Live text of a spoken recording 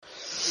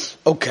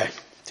Okay,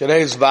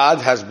 today's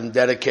Vad has been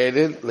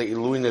dedicated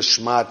Le'ilui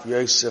Nishmat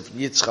Yosef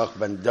Yitzchak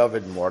ben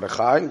David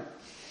Mordechai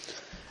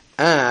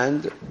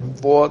and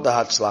for the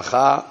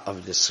Hatzlacha of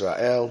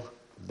Yisrael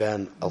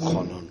ben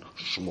Elchanan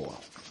Shmuel.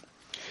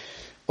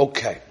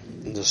 Okay,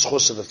 in the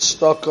Schus of the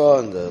Tzedakah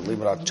and the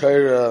Limrat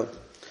Torah,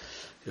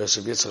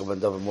 Yosef Yitzchak ben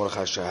David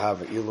Mordechai shall have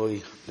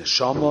Le'ilui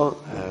Neshama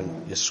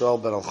and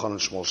Yisrael ben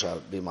Elchanan Shmuel shall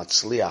be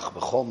Matzliach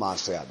B'chol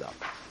Ma'aseh Adam.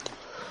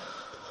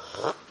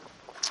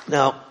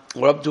 Now,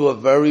 we're up to a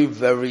very,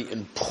 very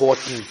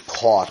important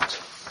part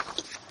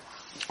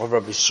of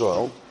Rabbi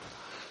Yisrael,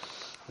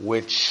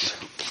 which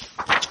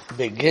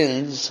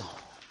begins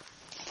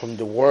from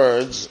the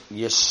words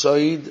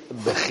Yesoid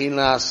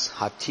Bechinas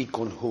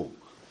Hatikun Hu.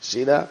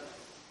 See that?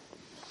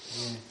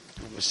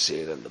 Let me see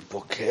it in the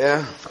book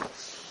here.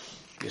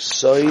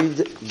 Yesoid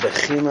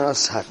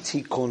Bechinas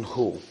Hatikun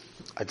Hu.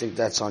 I think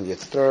that's on your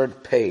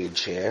third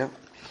page here.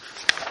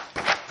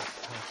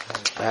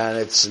 And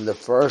it's in the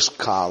first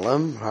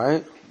column,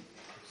 right?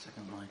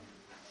 Second line.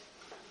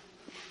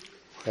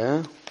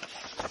 Yeah?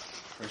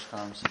 First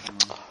column,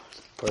 second line.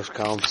 First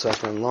column,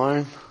 second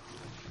line.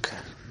 Okay.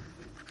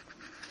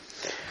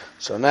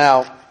 So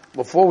now,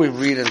 before we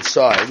read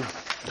inside,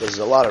 there's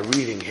a lot of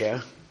reading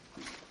here.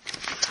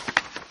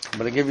 I'm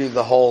going to give you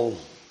the whole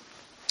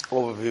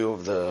overview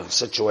of the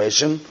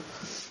situation,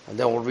 and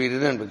then we'll read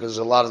it in, because there's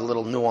a lot of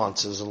little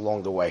nuances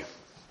along the way,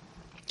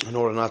 in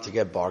order not to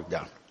get bogged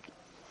down.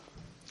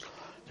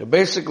 So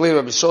basically,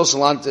 Rabbi Yisrael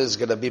Salanter is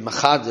going to be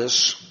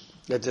machadish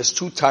that there's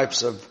two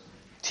types of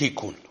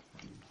tikkun.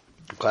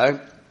 Okay?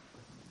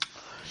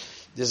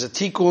 There's a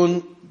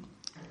tikkun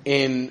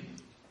in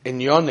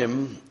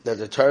Yonim that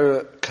the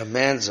Torah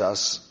commands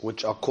us,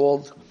 which are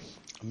called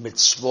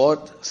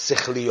mitzvot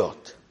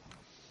sichliyot.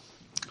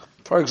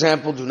 For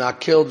example, do not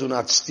kill, do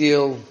not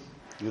steal,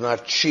 do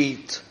not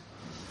cheat,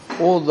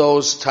 all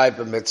those type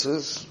of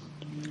mitzvahs.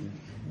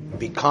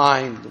 Be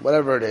kind,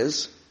 whatever it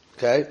is.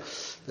 Okay?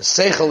 The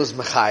seichel is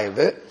mechayev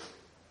it,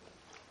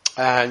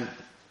 and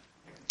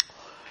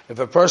if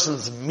a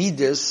person's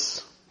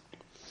midas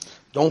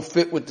don't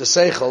fit with the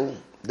seichel,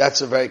 that's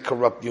a very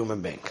corrupt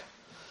human being,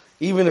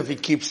 even if he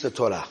keeps the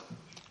Torah.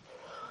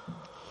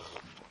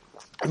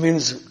 It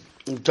means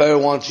the Torah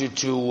wants you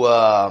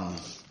to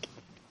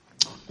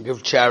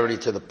give charity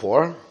to the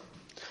poor,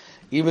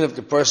 even if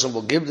the person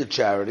will give the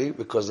charity,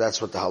 because that's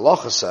what the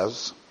halacha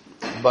says,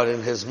 but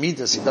in his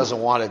midas he doesn't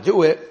want to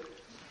do it.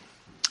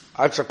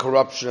 That's a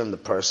corruption in the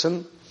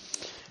person,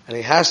 and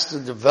he has to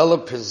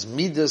develop his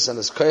midas and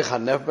his koich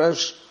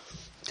hanefesh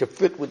to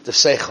fit with the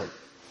seichel.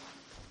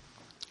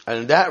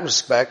 And in that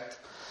respect,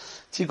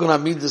 tikkun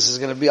hamidas is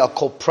going to be I'll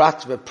call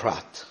prat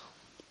v'prat.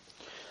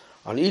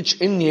 On each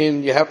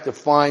inyan, you have to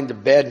find the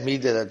bad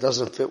midah that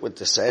doesn't fit with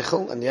the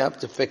seichel, and you have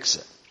to fix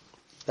it.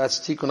 That's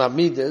tikkun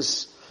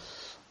hamidas.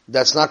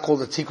 That's not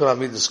called the tikkun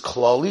hamidas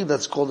klali.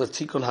 That's called the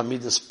tikkun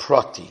hamidas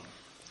prati.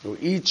 So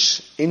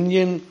each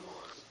inyan,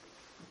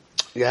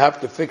 you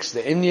have to fix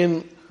the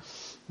inyan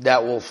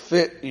that will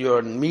fit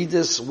your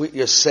midas with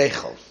your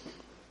seichel.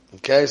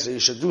 Okay, so you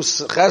should do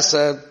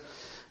chesed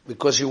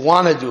because you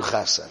want to do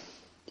chesed.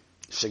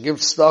 You should give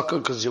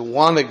tzedakah because you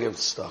want to give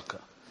tzedakah.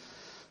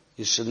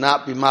 You should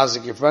not be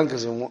mazik your friend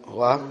because you want,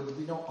 what? There would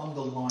be no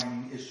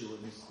underlying issue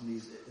in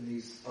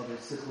these other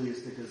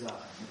sichliistic azah.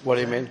 What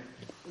do you mean?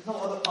 There's no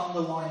other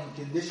underlying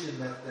condition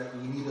that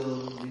we need to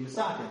be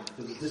misakin,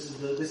 because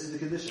this is the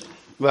condition.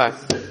 Right.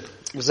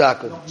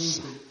 Exactly.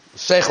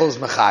 Seichel is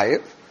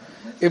mechayev.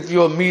 If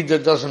your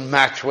midah doesn't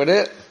match with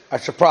it,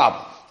 that's a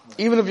problem.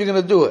 Even if you're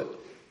going to do it.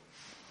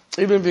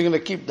 Even if you're going to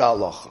keep the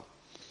halacha.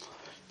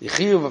 The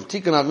chiyuv of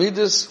tikkun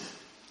hamidas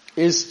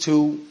is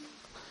to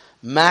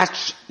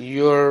match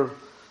koiches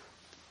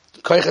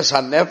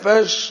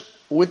hanefesh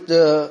with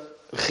the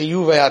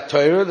chiyuvei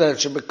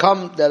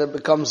haTorah, that it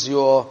becomes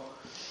your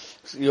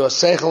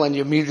seichel and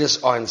your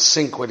midas are in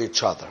sync with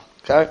each other.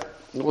 Okay?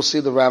 And we'll see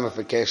the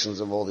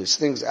ramifications of all these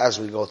things as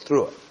we go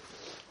through it.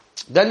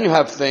 Then you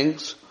have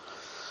things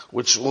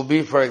which will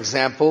be, for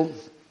example,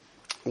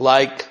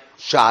 like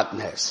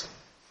shatnez.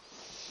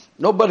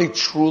 Nobody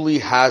truly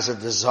has a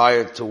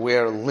desire to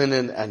wear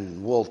linen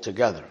and wool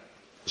together.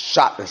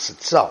 Shatnez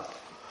itself.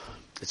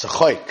 It's a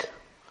choik.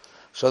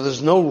 So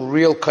there's no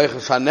real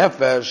koiches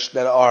hanefesh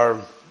that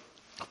are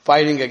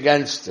fighting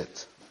against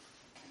it.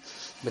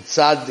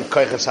 Mitzad the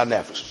koiches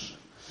hanefesh.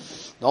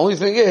 The only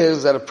thing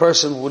is that a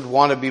person would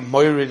want to be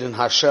moirid in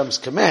Hashem's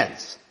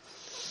commands.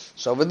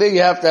 So over there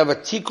you have to have a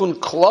tikkun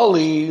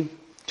klali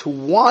to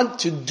want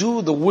to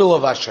do the will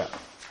of Hashem.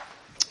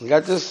 You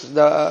got this,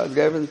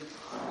 Gavin?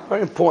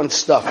 Very important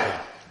stuff here.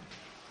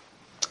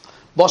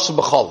 Basa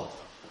b'cholov.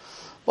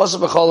 Basa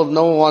b'cholov,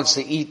 no one wants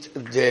to eat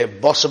the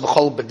basa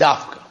b'cholov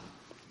b'dafka.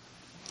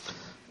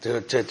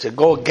 To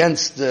go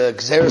against the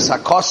gzeres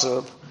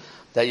hakosav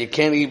that you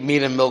can't eat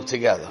meat and milk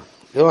together.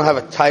 You don't have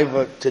a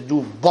taiva to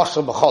do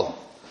basa b'cholov.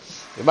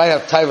 You might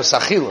have taiva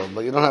sachila,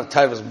 but you don't have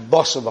taiva's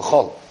basa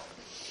b'cholov.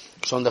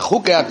 So in the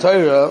Chukei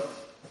HaTorah,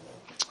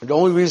 the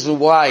only reason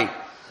why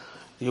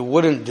you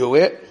wouldn't do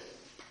it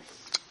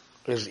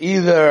is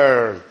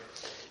either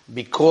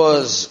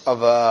because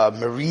of a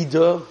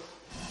merida.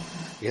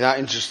 You're not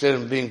interested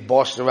in being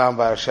bossed around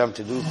by Hashem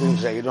to do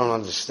things that you don't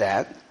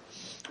understand.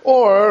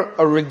 Or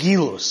a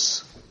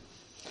regilus.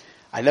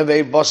 I never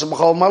ate basar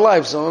b'chol in my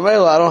life, so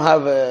I don't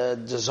have a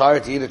desire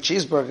to eat a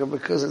cheeseburger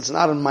because it's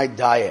not in my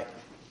diet.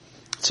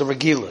 It's a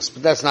regilus,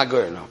 but that's not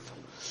good enough.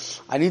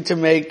 I need to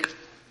make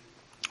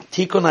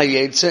tikkun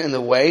hayetze in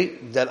the way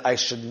that I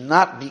should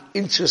not be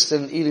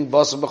interested in eating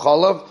basar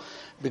b'cholav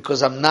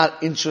because I'm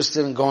not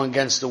interested in going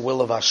against the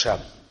will of Hashem.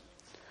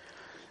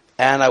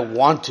 And I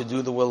want to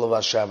do the will of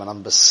Hashem, and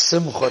I'm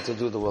besimcha to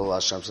do the will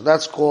of Hashem. So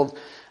that's called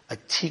a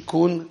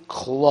tikkun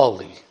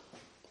klali.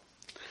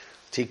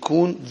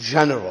 Tikkun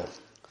general.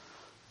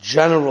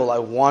 General, I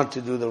want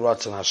to do the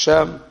Ratzon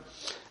Hashem,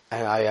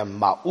 and I am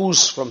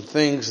ma'us from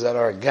things that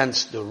are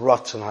against the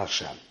Ratzon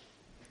Hashem.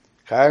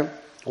 Okay?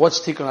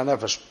 What's tikkun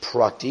hanefesh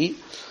prati?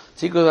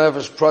 Tikkun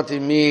hanefesh prati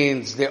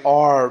means there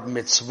are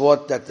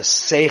mitzvot that the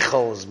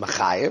seichel is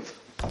mechayev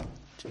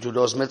to do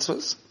those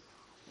mitzvahs.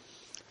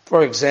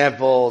 For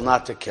example,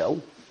 not to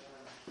kill,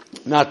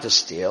 not to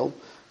steal,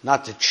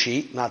 not to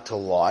cheat, not to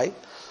lie.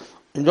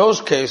 In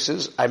those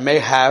cases, I may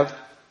have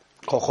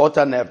kochot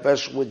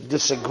hanefesh would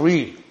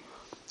disagree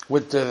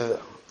with the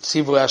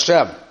tzivui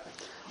Hashem.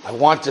 I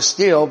want to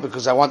steal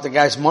because I want the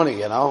guy's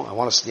money, I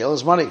want to steal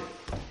his money.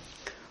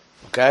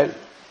 Okay?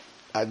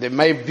 There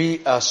may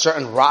be a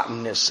certain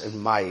rottenness in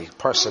my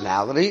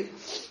personality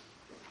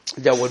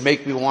that would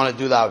make me want to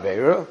do the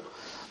Aveira.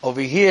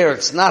 Over here,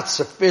 it's not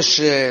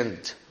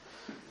sufficient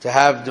to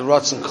have the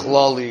Ratzon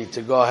Klali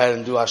to go ahead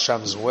and do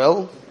Hashem's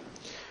will.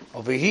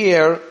 Over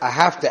here, I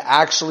have to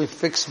actually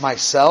fix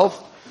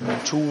myself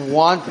to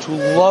want to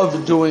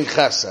love doing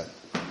chesed.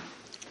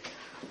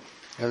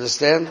 You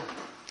understand?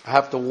 I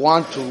have to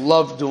want to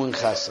love doing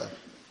chesed.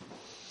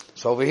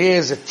 So over here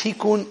is a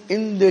tikkun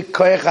in the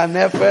koyach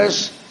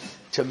hanefesh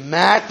to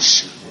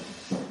match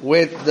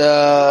with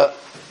the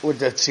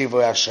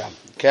tzivui Hashem.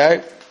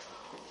 Okay?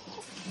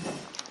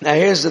 Now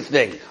here's the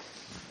thing.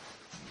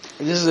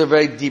 This is a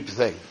very deep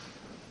thing.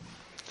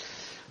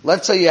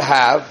 Let's say you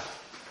have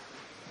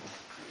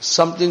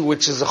something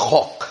which is a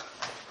chok.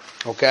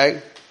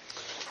 Okay?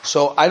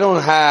 So I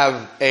don't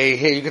have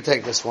here you can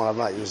take this one, I'm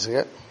not using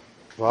it.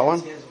 You want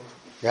one?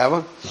 You have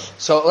one?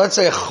 So let's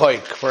say a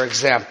choik, for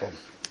example.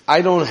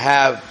 I don't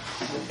have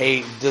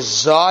a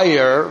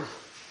desire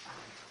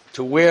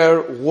to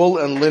wear wool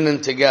and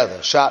linen together,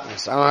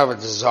 shatnez. I don't have a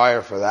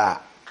desire for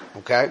that.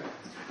 Okay?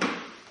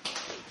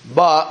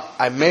 But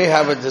I may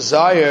have a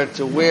desire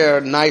to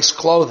wear nice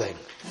clothing.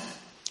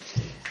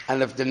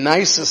 And if the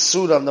nicest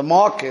suit on the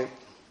market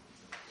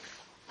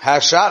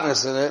has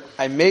shatnez in it,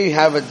 I may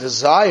have a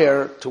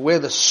desire to wear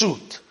the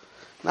suit.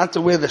 Not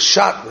to wear the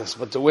shatnez,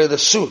 but to wear the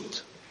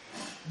suit.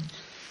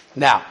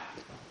 Now,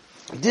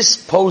 this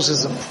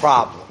poses a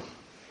problem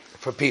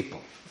for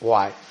people.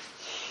 Why?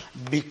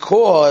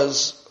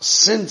 Because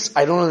since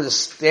I don't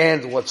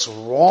understand what's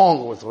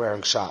wrong with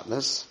wearing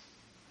shatnez,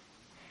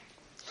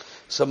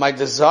 so my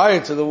desire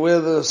to wear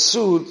the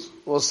suit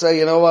will say,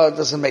 you know what, it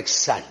doesn't make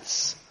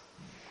sense.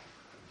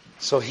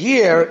 So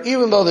here,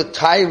 even though the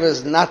taiva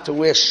is not to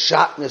wear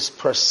shatnez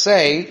per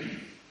se,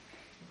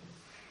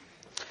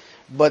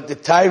 but the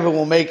taiva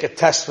will make a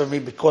test for me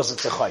because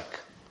it's a chayk.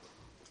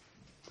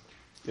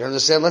 You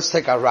understand? Let's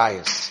take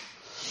Arayas.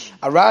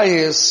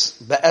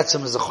 Arayas,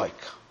 be'etzem is a chayk.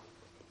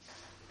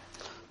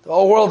 The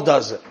whole world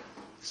does it.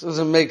 It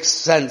doesn't make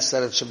sense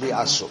that it should be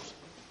asur.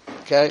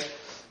 Okay?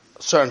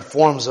 Certain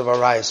forms of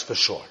Arayas for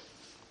sure.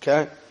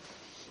 Okay?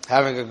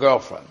 Having a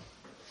girlfriend.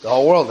 The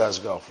whole world has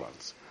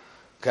girlfriends.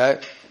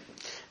 Okay?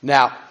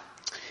 Now,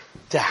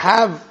 to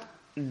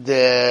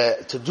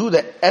do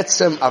the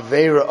etzem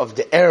avera of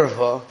the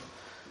erva,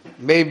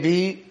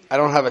 maybe I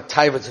don't have a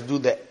taiva to do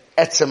the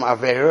etzem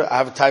avera, I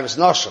have a taivas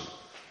noshim.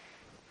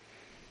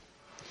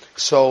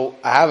 So,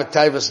 I have a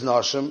taivas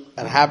noshim,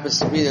 and it happens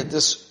to be that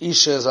this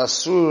isha is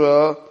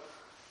asura,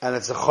 and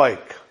it's a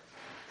choik.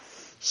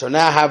 So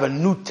now I have a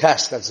new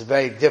test that's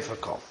very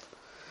difficult,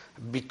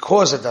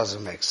 because it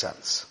doesn't make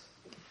sense.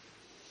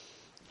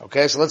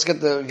 Okay, so let's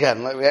get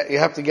you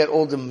have to get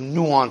all the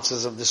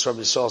nuances of this Rabbi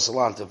Yisrael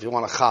Salanter if you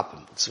want to chop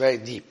him. It's very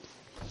deep.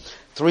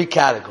 3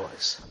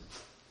 categories.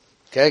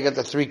 Okay, get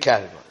the 3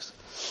 categories.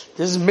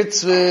 There's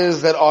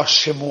mitzvahs that are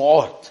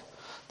shemuot.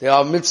 There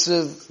are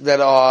mitzvahs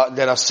that are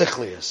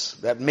sichlius,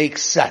 that make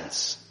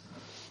sense.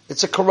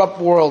 It's a corrupt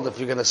world if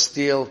you're going to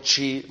steal,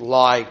 cheat,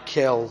 lie,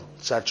 kill,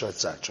 etc.,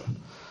 etc.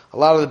 A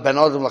lot of the ben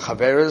adam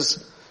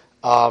lachaveres,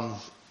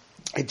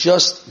 it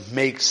just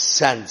makes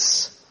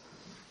sense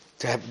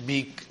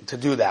to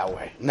do that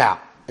way.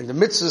 Now, in the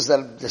mitzvahs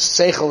that the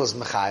seichel is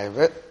mechayev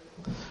it,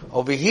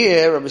 over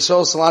here, Rabbi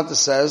Yisrael Salanter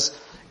says,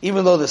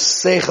 even though the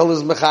seichel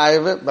is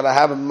mechayev it, but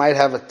might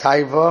have a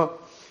taiva,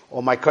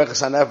 or my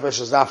koyches hanefesh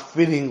is not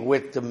fitting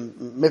with the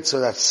mitzvah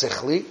that's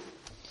seichli.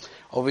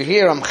 Over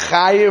here, I'm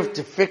chayev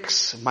to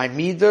fix my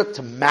midah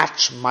to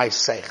match my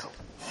seichel.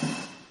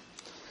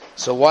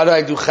 So why do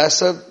I do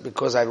chesed?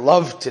 Because I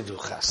love to do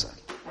chesed.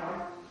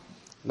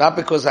 Not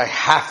because I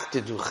have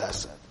to do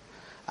chesed.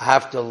 I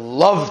have to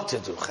love to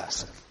do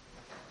chesed.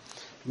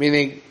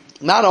 Meaning,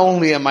 not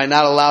only am I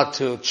not allowed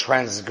to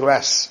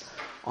transgress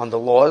on the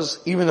laws,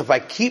 even if I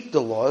keep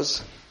the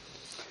laws,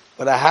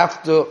 but I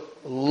have to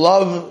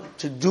love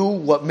to do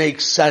what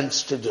makes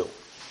sense to do.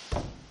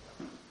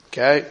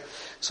 Okay?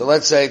 So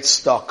let's say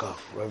it's tzedakah.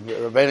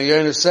 Rabbeinu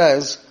Yonah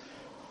says,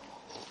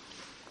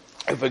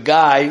 if a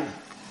guy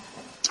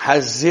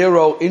has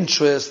zero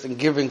interest in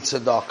giving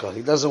tzedakah,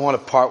 he doesn't want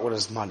to part with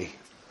his money.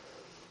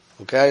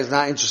 Okay? He's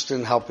not interested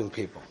in helping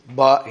people.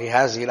 But he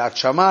has yirat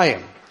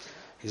shamayim.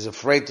 He's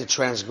afraid to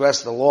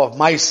transgress the law of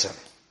meiser.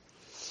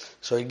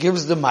 So he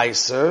gives the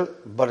meiser,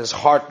 but his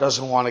heart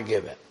doesn't want to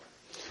give it.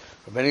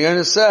 Rabbeinu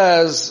Yonah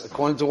says,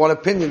 according to one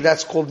opinion,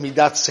 that's called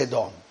midat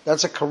sedom.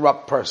 That's a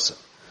corrupt person.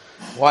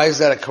 Why is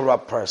that a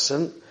corrupt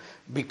person?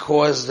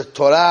 Because the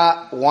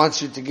Torah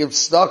wants you to give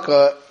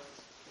tzedakah,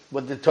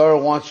 but the Torah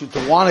wants you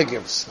to want to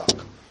give tzedakah.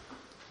 It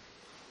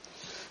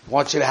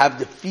wants you to have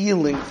the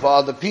feeling for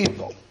other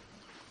people.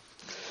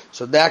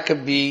 So that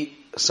could be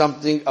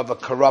something of a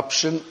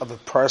corruption of a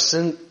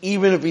person,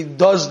 even if he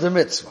does the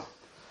mitzvah.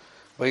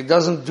 But he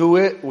doesn't do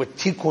it with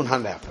tikkun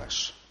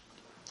hanefesh.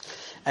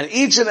 And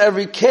each and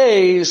every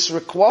case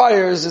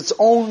requires its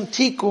own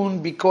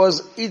tikkun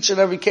because each and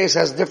every case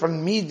has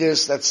different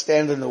midas that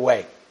stand in the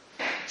way.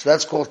 So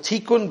that's called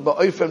tikkun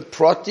ba'ofen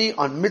prati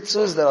on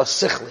mitzvahs that are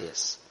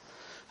sichlius.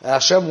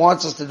 Hashem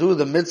wants us to do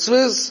the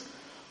mitzvahs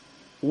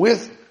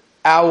with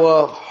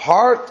our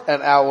heart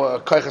and our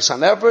koiches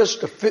hanefesh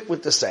to fit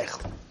with the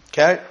seichel.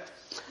 Okay?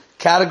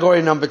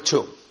 Category number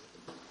 2.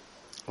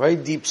 Very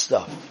deep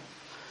stuff.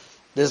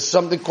 There's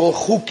something called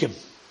chukim.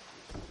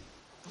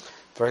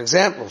 For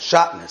example,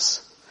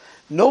 shatnez.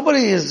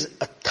 Nobody is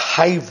a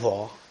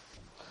taiva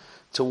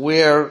to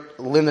wear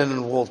linen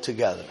and wool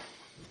together.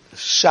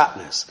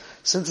 Shatnez.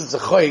 Since it's a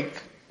chayk,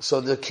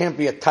 so there can't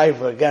be a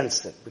taiva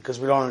against it because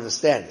we don't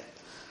understand it.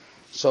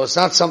 So it's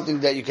not something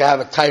that you can have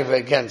a taiva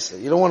against it.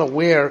 You don't want to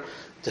wear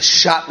the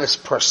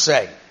shatnez per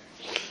se.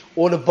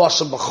 Or the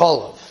basa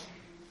b'cholav.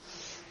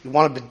 You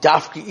want to be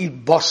dafki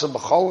eat basa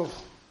b'cholav?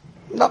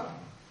 No.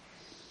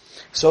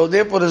 So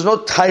therefore there's no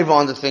taiva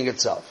on the thing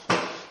itself.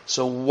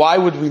 So why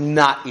would we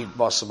not eat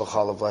basa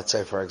b'chalav, let's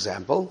say, for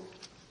example?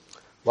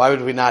 Why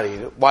would we not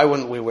eat it? Why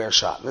wouldn't we wear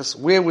shatnez?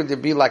 Where would there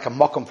be like a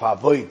makom for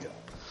avodah?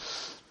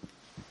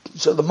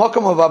 So the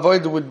makom of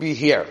avodah would be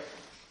here.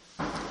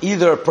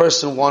 Either a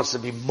person wants to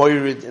be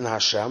moirid in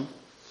Hashem.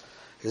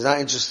 He's not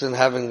interested in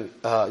having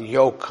a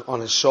yoke on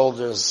his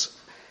shoulders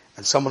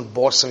and someone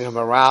bossing him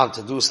around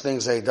to do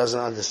things that he doesn't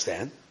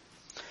understand.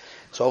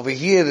 So over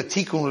here the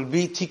tikkun would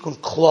be tikkun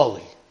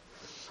klali.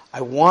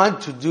 I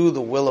want to do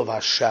the will of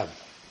Hashem.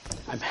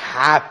 I'm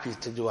happy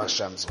to do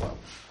Hashem's will.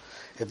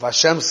 If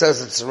Hashem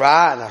says it's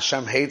ra and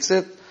Hashem hates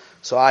it,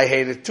 so I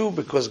hate it too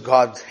because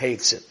God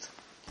hates it.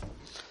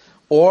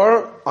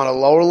 Or, on a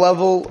lower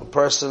level, a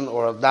person,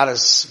 or not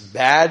as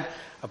bad,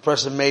 a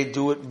person may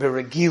do it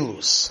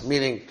beregilus,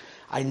 meaning,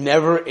 I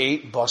never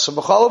ate basa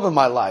b'chalav in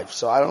my life,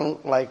 so I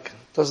don't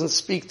doesn't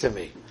speak to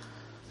me.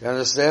 You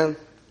understand?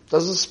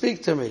 Doesn't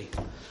speak to me.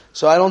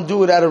 So I don't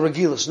do it out of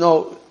regilus.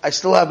 No, I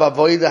still have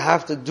avodah,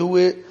 have to do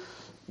it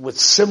with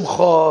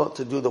simcha,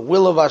 to do the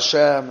will of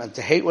Hashem, and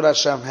to hate what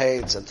Hashem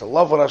hates, and to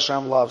love what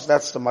Hashem loves.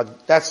 That's the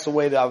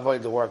way the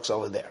avodah works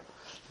over there.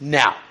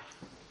 Now,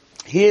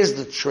 here's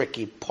the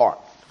tricky part.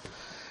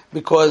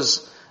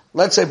 Because,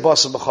 let's say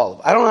basa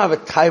b'chalav. I don't have a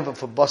taiva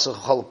for basa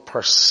b'chalav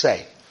per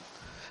se.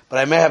 But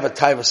I may have a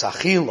taiva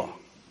achila.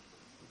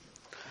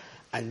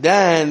 And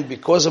then,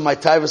 because of my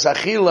taiva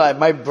achila, I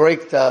might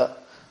break the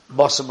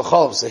basa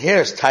b'chalav. So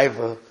here's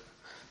taiva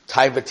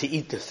to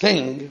eat the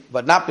thing,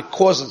 but not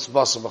because it's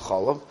basa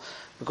b'chalav,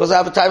 because I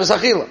have a taiva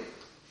achila.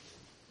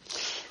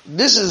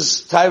 This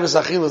is, taiva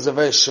achila is a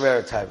very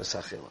shver taiva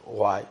achila.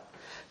 Why?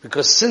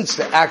 Because since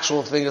the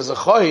actual thing is a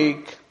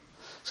choik,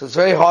 so it's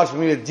very hard for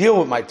me to deal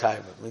with my taiva.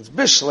 It means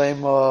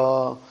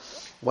bishlema,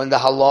 when the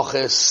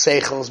halacha is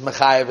seichel is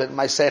mechayev,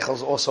 my seichel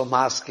is also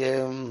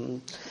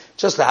maskim,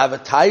 just to have a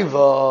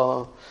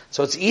taiva.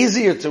 So it's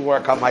easier to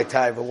work on my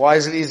taiva. Why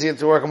is it easier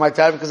to work on my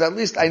taiva? Because at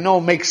least I know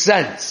it makes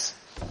sense.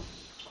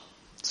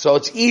 So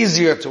it's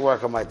easier to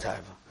work on my taiva.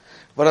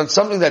 But on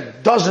something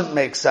that doesn't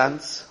make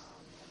sense,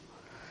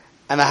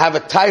 and I have a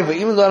taiva,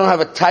 even though I don't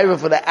have a taiva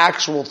for the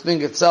actual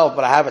thing itself,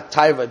 but I have a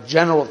taiva, a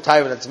general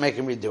taiva that's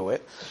making me do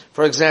it.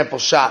 For example,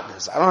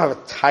 shatnez. I don't have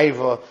a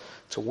taiva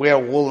to wear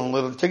wool and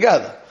linen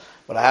together.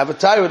 But I have a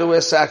taiva to wear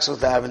saxos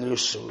to have new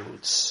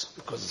suits.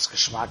 Because it's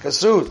kashmaka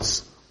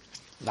suits.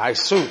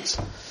 Nice suits.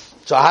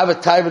 So I have a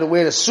taiva to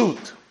wear the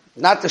suit.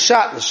 Not the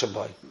shatnez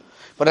shabai.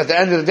 But at the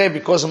end of the day,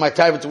 because of my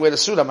taiva to wear the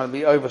suit, I'm going to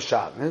be over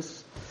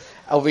shatnez.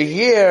 Over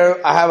here,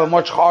 I have a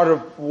much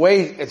harder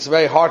way. It's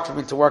very hard for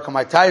me to work on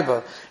my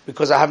taiva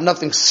because I have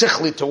nothing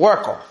sichli to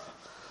work off.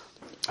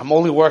 I'm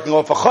only working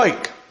off a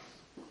chayk.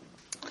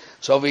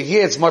 So over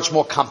here, it's much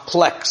more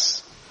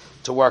complex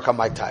to work on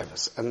my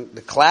taivas. And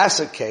the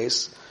classic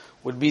case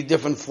would be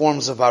different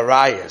forms of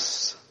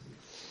arayas,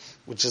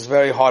 which is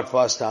very hard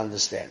for us to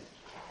understand.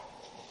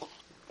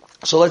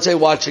 So let's say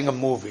watching a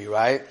movie,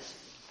 right?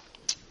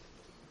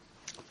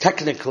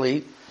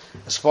 Technically,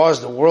 as far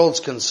as the world's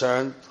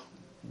concerned,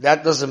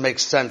 that doesn't make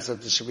sense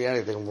that there should be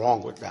anything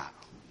wrong with that.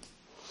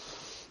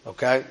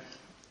 Okay?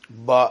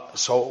 But,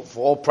 so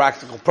for all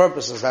practical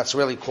purposes, that's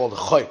really called a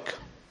choik.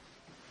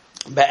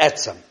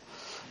 Be'etzem.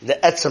 The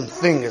etzem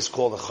thing is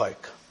called a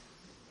choik.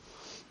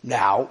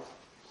 Now,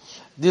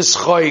 this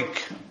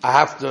choik,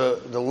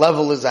 the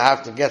level is I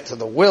have to get to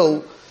the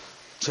will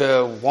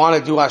to want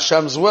to do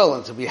Hashem's will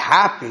and to be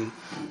happy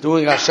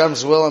doing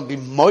Hashem's will and be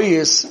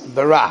moyis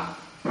berah.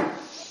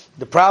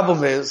 The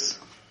problem is,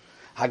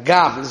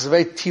 Hagam, this is a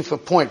very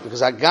tifa point,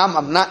 because Hagam,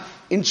 I'm not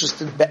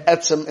interested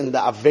be'etzem in the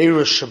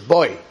Aveira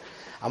Shaboy.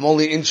 I'm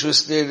only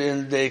interested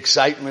in the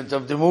excitement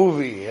of the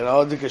movie, the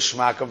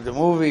geschmack of the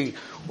movie,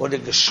 or the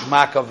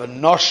geschmack of a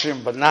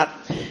noshim, but not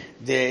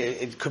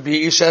it could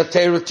be Isha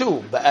Teira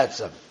too,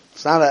 be'etzem.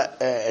 It's not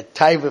a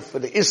taiva for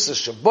the Issa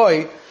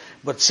Shaboy,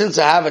 but since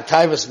I have a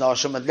taivas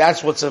noshim, and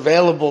that's what's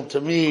available to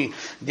me,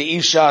 the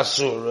Isha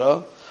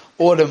Asura,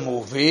 or the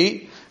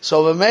movie,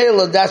 so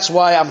V'meila, that's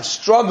why I'm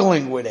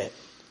struggling with it.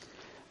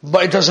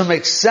 But it doesn't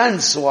make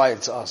sense why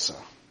it's Asa.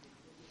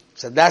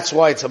 So that's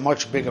why it's a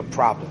much bigger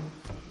problem.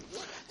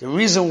 The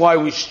reason why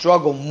we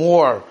struggle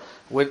more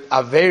with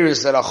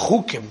Averis that are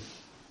Chukim,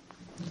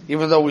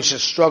 even though we should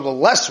struggle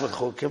less with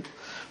Chukim,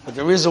 but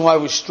the reason why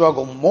we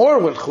struggle more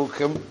with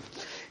Chukim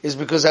is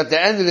because at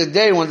the end of the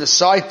day, when the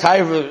Sai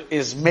Taiva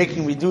is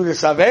making me do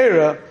this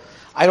Avera,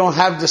 I don't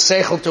have the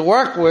Seichel to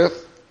work with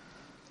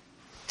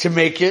to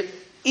make it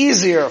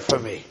easier for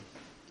me.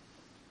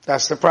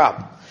 That's the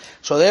problem.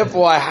 So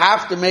therefore I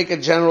have to make a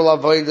general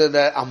avodah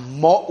that I'm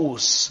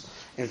mo'us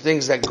in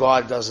things that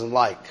God doesn't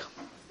like.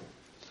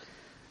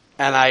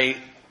 And I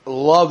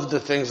love the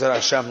things that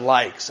Hashem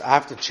likes. I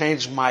have to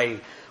change my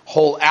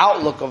whole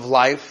outlook of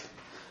life.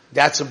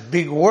 That's a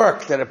big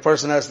work that a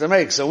person has to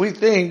make. So we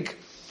think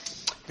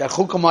that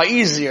chukim are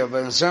easier, but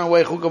in a certain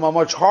way chukim are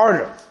much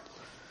harder.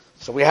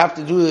 So we have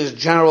to do this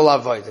general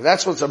avodah.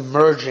 That's what's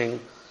emerging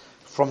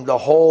from the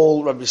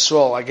whole Rabbi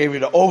Yisrael. I gave you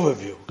the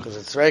overview because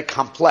it's very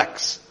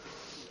complex.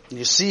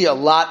 You see a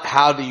lot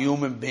how the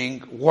human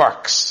being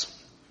works.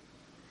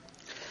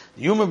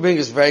 The human being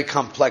is a very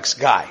complex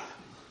guy.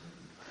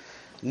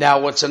 Now,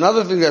 what's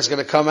another thing that's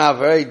going to come out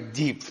very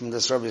deep from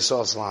this Rabbi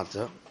Yisrael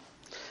Salanter?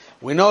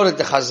 We know that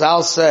the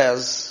Chazal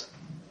says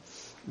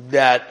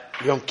that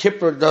Yom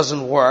Kippur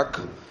doesn't work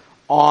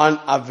on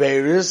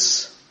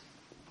Averis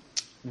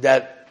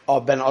that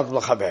are Ben Adam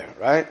L'Chaver,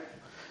 right?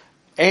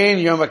 Ein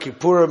Yom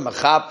Kippur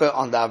mechape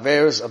on the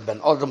Averis of Ben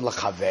Adam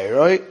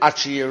L'Chaveroi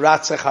achi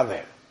yiratze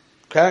Chaver.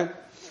 Okay?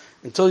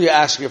 Until you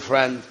ask your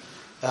friend,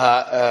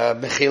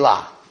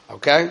 Mechila.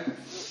 Okay?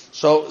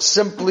 So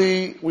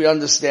simply we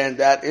understand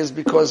that is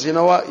because you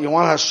know what? You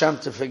want Hashem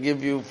to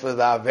forgive you for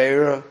the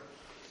Aveira.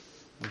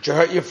 But you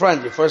hurt your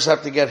friend. You first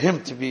have to get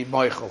him to be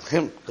Moichel,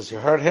 him, because you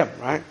hurt him,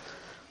 right?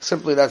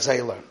 Simply that's how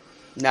you learn.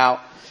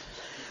 Now,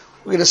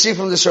 we're going to see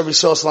from this Rabbi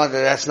Yisrael that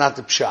that's not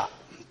the pshat.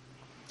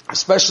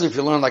 Especially if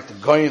you learn like the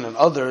Goyin and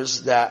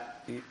others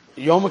that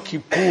Yom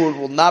Kippur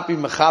will not be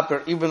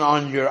mechaper even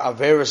on your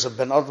Averis of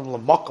Ben Adam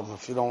L'Makom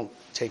if you don't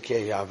take care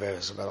of your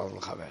Averis of Ben Adam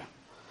L'Chaver.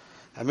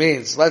 That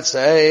means, let's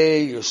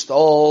say you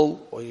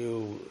stole, or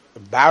you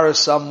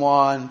embarrassed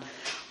someone,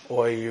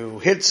 or you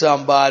hit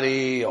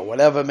somebody, or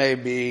whatever it may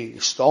be, you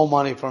stole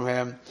money from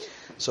him.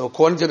 So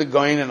according to the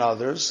Goyin and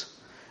others,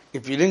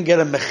 if you didn't get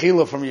a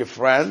mechila from your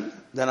friend,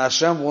 then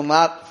Hashem will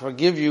not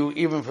forgive you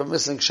even for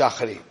missing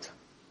shacharit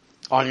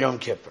on Yom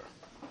Kippur.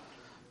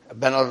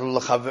 Ben Ad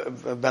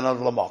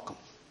L'Makom.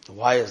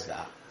 Why is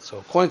that? So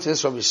according to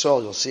this Rabbi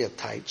Yisrael, you'll see a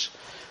taich.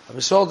 Rabbi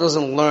Yisrael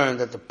doesn't learn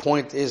that the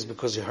point is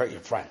because you hurt your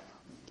friend.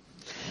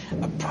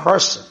 A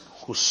person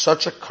who's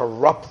such a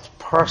corrupt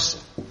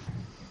person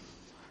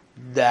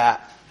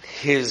that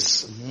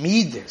his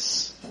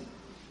midas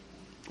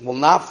will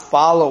not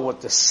follow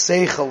what the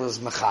seichel is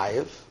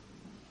mechayev.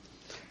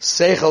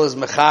 Seichel is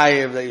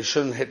mechayev that you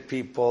shouldn't hit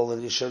people,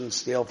 and you shouldn't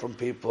steal from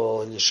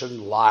people, and you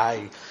shouldn't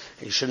lie,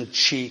 and you shouldn't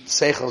cheat.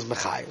 Seichel is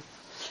mechayev.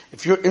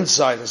 If your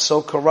inside is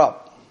so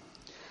corrupt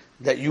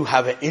that you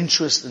have an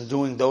interest in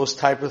doing those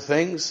type of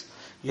things,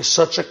 you're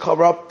such a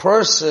corrupt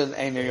person,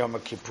 Ein Yom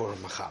Kippur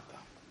Mechapa.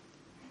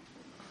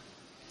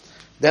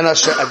 Then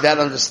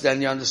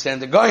you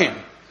understand the Goyim.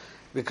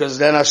 Because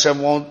then Hashem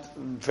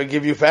won't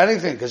forgive you for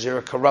anything, because you're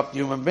a corrupt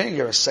human being,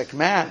 you're a sick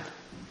man.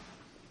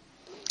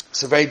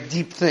 It's a very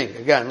deep thing.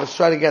 Again, let's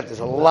try to get this.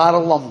 A lot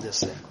of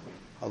lumdis there.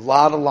 A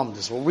lot of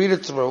lumdis. We'll read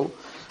it through,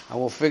 and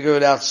we'll figure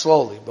it out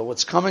slowly. But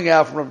what's coming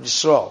out from Rabbi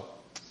Yisrael,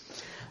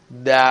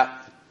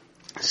 that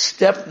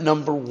step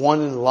number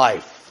one in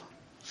life,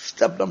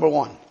 step number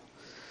one,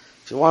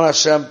 if you want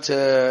Hashem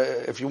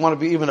if you want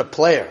to be even a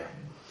player,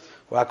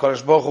 where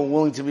HaKadosh Baruch Hu is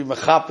willing to be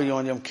mechaper you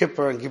on Yom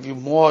Kippur and give you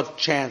more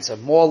chance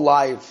and more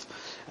life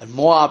and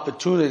more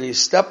opportunities,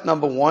 step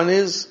number one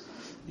is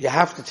you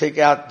have to take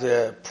out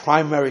the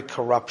primary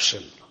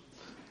corruption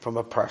from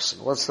a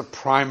person. What's the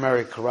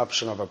primary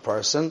corruption of a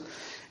person?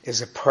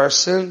 Is a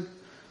person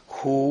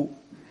who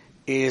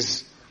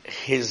is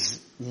his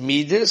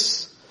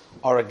midas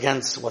are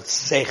against what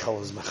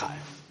seichel is mechayev.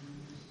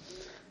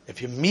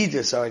 If your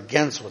midas are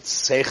against what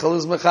seichel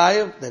is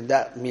mechayev, then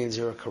that means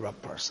you're a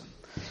corrupt person.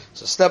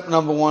 So step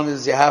number one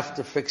is you have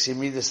to fix your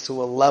midas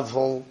to a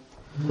level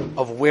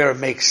of where it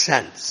makes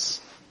sense.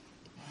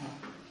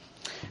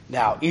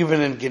 Now,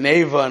 even in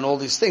Geneva and all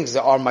these things,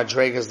 there are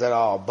madregas that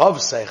are above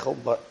seichel,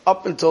 but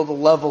up until the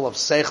level of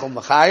seichel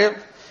mechayev,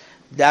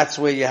 that's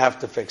where you have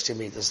to fix your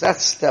midas.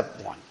 That's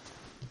step one.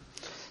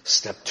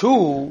 Step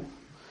two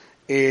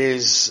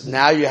is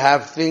now you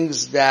have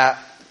things that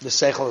the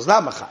seichel is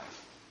not mechayev.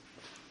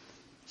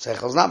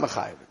 Seichel is not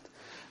mechayev.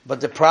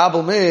 But the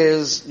problem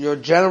is your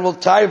general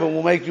taiva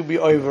will make you be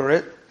over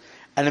it,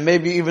 and it may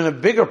be even a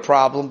bigger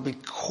problem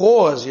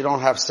because you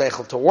don't have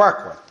seichel to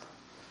work with.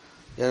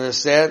 You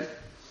understand?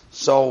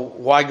 So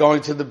why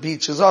going to the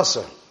beach is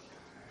also?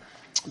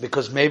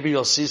 Because maybe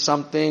you'll see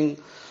something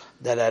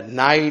that at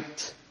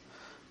night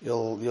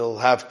you'll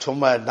have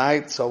tumah at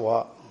night.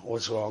 So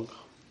what's wrong?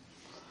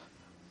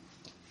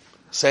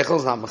 Seichel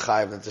is not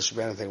mechayev that there should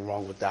be anything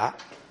wrong with that.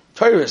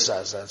 Torah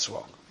says that's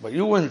wrong, but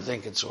you wouldn't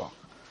think it's wrong,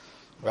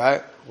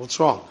 right? What's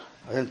wrong?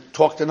 I didn't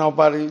talk to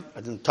nobody.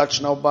 I didn't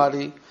touch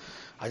nobody.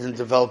 I didn't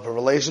develop a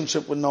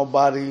relationship with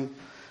nobody.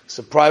 It's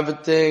a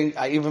private thing.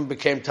 I even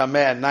became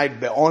tameh at night,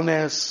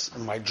 be'ones,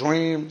 in my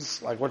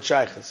dreams. Like, what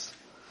shaykhs?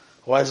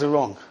 Why is it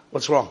wrong?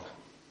 What's wrong?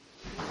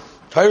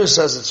 Torah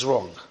says it's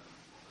wrong.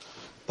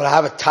 But I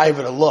have a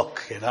taiva to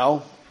look, you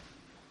know?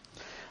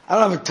 I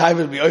don't have a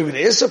taiva to be over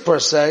the issa per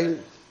se,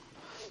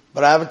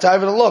 but I have a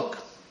taiva to look.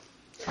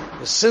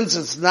 But since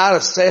it's not a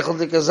seichel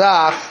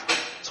dikazach,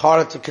 it's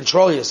harder to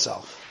control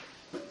yourself.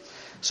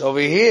 So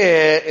over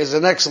here is the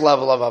next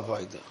level of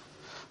avodah.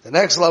 The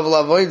next level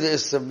of avodah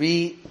is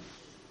to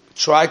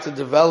try to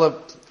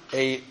develop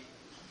a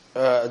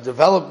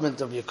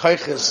development of your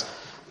koiches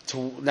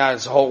to, now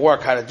it's a whole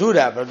work how to do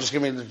that, but I'm just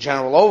giving you the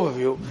general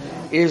overview,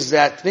 is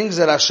that things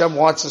that Hashem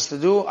wants us to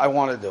do, I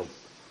want to do.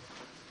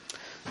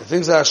 The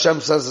things that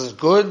Hashem says is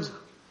good,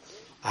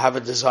 I have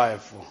a desire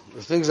for.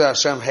 The things that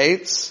Hashem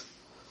hates,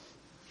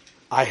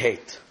 I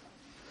hate.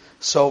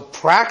 So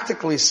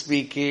practically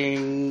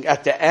speaking,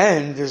 at the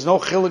end, there's no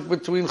chiluk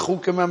between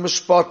chukim and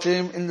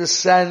mishpatim in the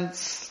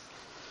sense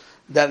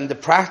that in the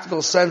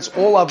practical sense,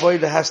 all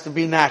avodah has to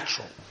be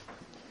natural.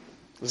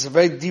 It's a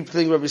very deep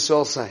thing Rabbi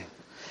Yisrael is saying.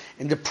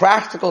 In the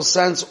practical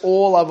sense,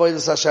 all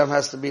avodah Hashem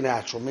has to be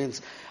natural. It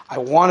means I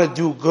want to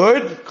do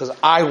good because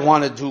I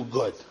want to do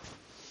good.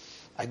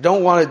 I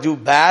don't want to do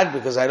bad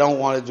because I don't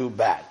want to do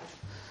bad.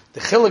 The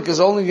chiluk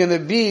is only going to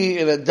be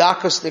in a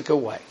dakastika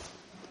way.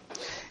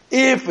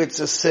 If it's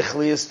a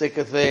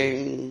sichliistic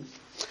thing,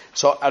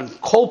 so on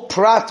kol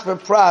prat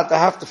v'prat, I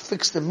have to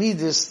fix the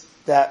midas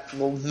that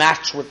will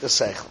match with the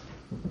seichel.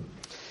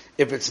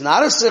 If it's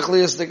not a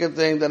sichliistic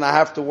thing, then I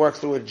have to work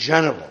through a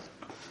general,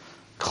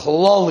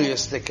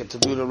 kloliistic to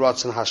do the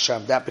Ratzon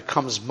Hashem. That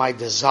becomes my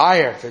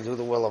desire to do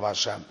the will of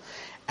Hashem.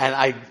 And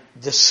I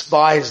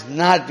despise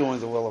not doing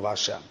the will of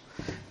Hashem.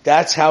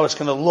 That's how it's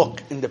going to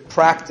look in the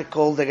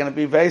practical. They're going to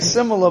be very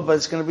similar, but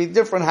it's going to be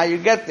different how you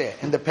get there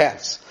in the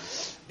paths.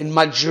 In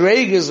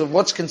madregas of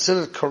what's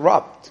considered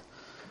corrupt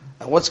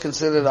and what's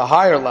considered a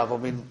higher level, I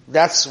mean,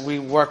 we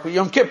work with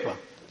Yom Kippur.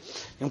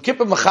 Yom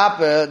Kippur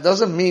Mechaper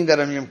doesn't mean that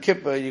on Yom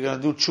Kippur you're going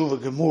to do tshuva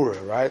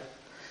gemura, right?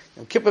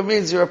 Yom Kippur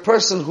means you're a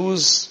person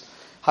who's,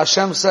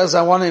 Hashem says,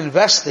 I want to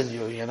invest in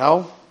you, you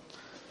know?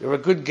 You're a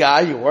good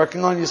guy, you're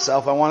working on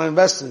yourself, I want to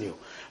invest in you.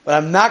 But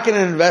I'm not going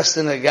to invest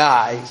in a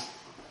guy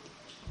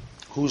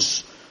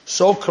who's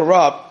so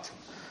corrupt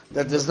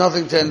that there's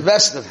nothing to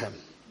invest in him.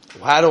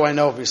 How do I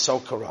know if he's so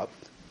corrupt?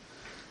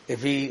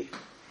 If he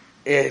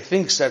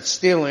thinks that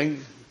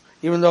stealing,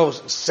 even though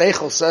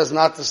Seichel says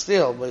not to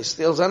steal, but he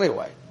steals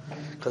anyway.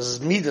 Because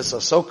his midas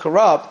are so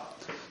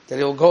corrupt that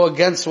he'll go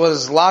against what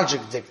his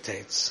logic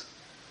dictates.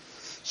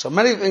 So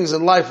many things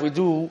in life we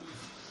do,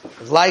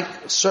 like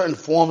certain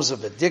forms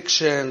of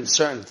addiction,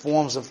 certain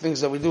forms of things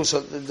that we do.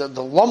 So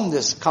the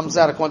lumness comes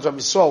out according to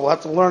Rabbi Yisrael. We'll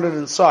have to learn it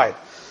inside.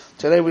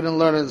 Today we didn't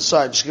learn it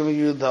inside, just giving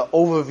you the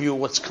overview of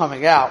what's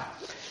coming out.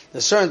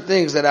 There's certain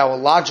things that our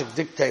logic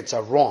dictates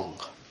are wrong.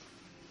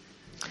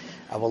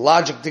 Our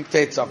logic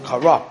dictates are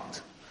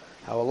corrupt.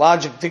 Our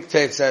logic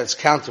dictates that it's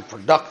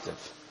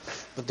counterproductive.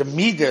 But the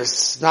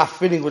midas not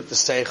fitting with the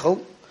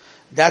seichel,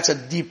 that's a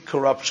deep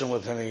corruption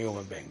within a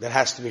human being that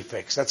has to be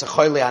fixed. That's a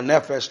choyle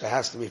hanefesh that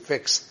has to be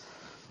fixed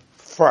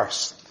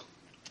first.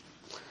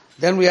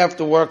 Then we have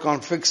to work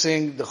on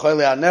fixing the choyle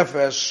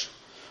hanefesh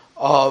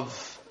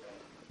of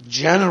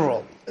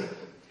general.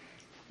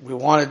 We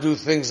want to do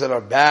things that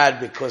are bad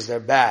because they're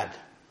bad,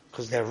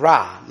 because they're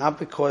ra, not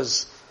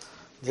because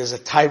there's a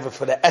taiva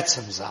for the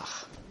etzem zach.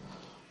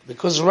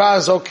 Because ra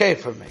is okay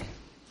for me.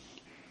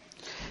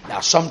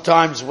 Now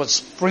sometimes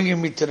what's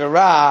bringing me to the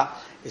ra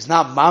is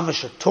not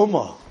mamash a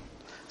tumah.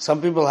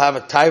 Some people have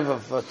a taiva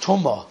of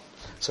tumah.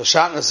 So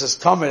shatnez is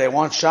tumah, they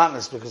want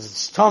shatnez because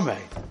it's tumah.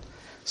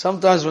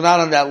 Sometimes we're not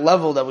on that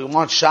level that we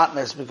want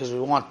shatnez because we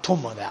want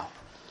tumah now.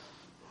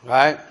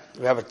 Right?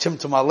 We have a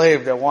timtum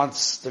alev that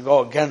wants to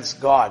go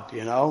against God,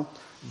 you know?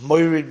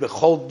 Moirid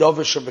b'chol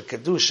dovish or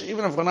b'kedusha.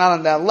 Even if we're not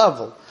on that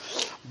level.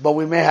 But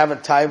we may have a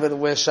taiva to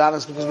wear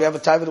shatnez because we have a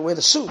taiva to wear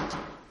the suit.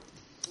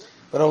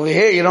 But over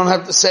here, you don't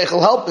have the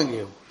seichel helping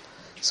you.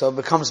 So it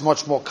becomes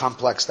much more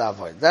complex to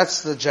avoid.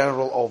 That's the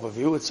general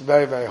overview. It's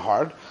very, very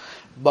hard.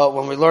 But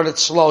when we learn it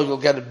slow, you'll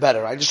get it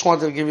better. I just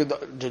wanted to give you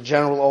the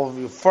general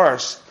overview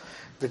first,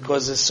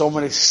 because there's so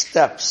many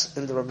steps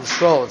in the Rebbe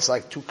Yisrael. It's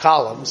like 2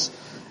 columns,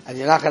 and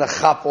you're not going to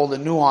chop all the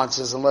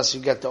nuances unless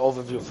you get the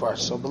overview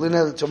first. So believe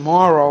me,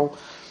 tomorrow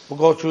we'll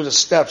go through the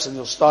steps, and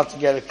you'll start to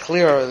get it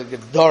clearer, the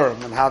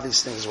Gedorim, and how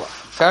these things work.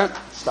 Okay?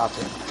 Stop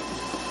here.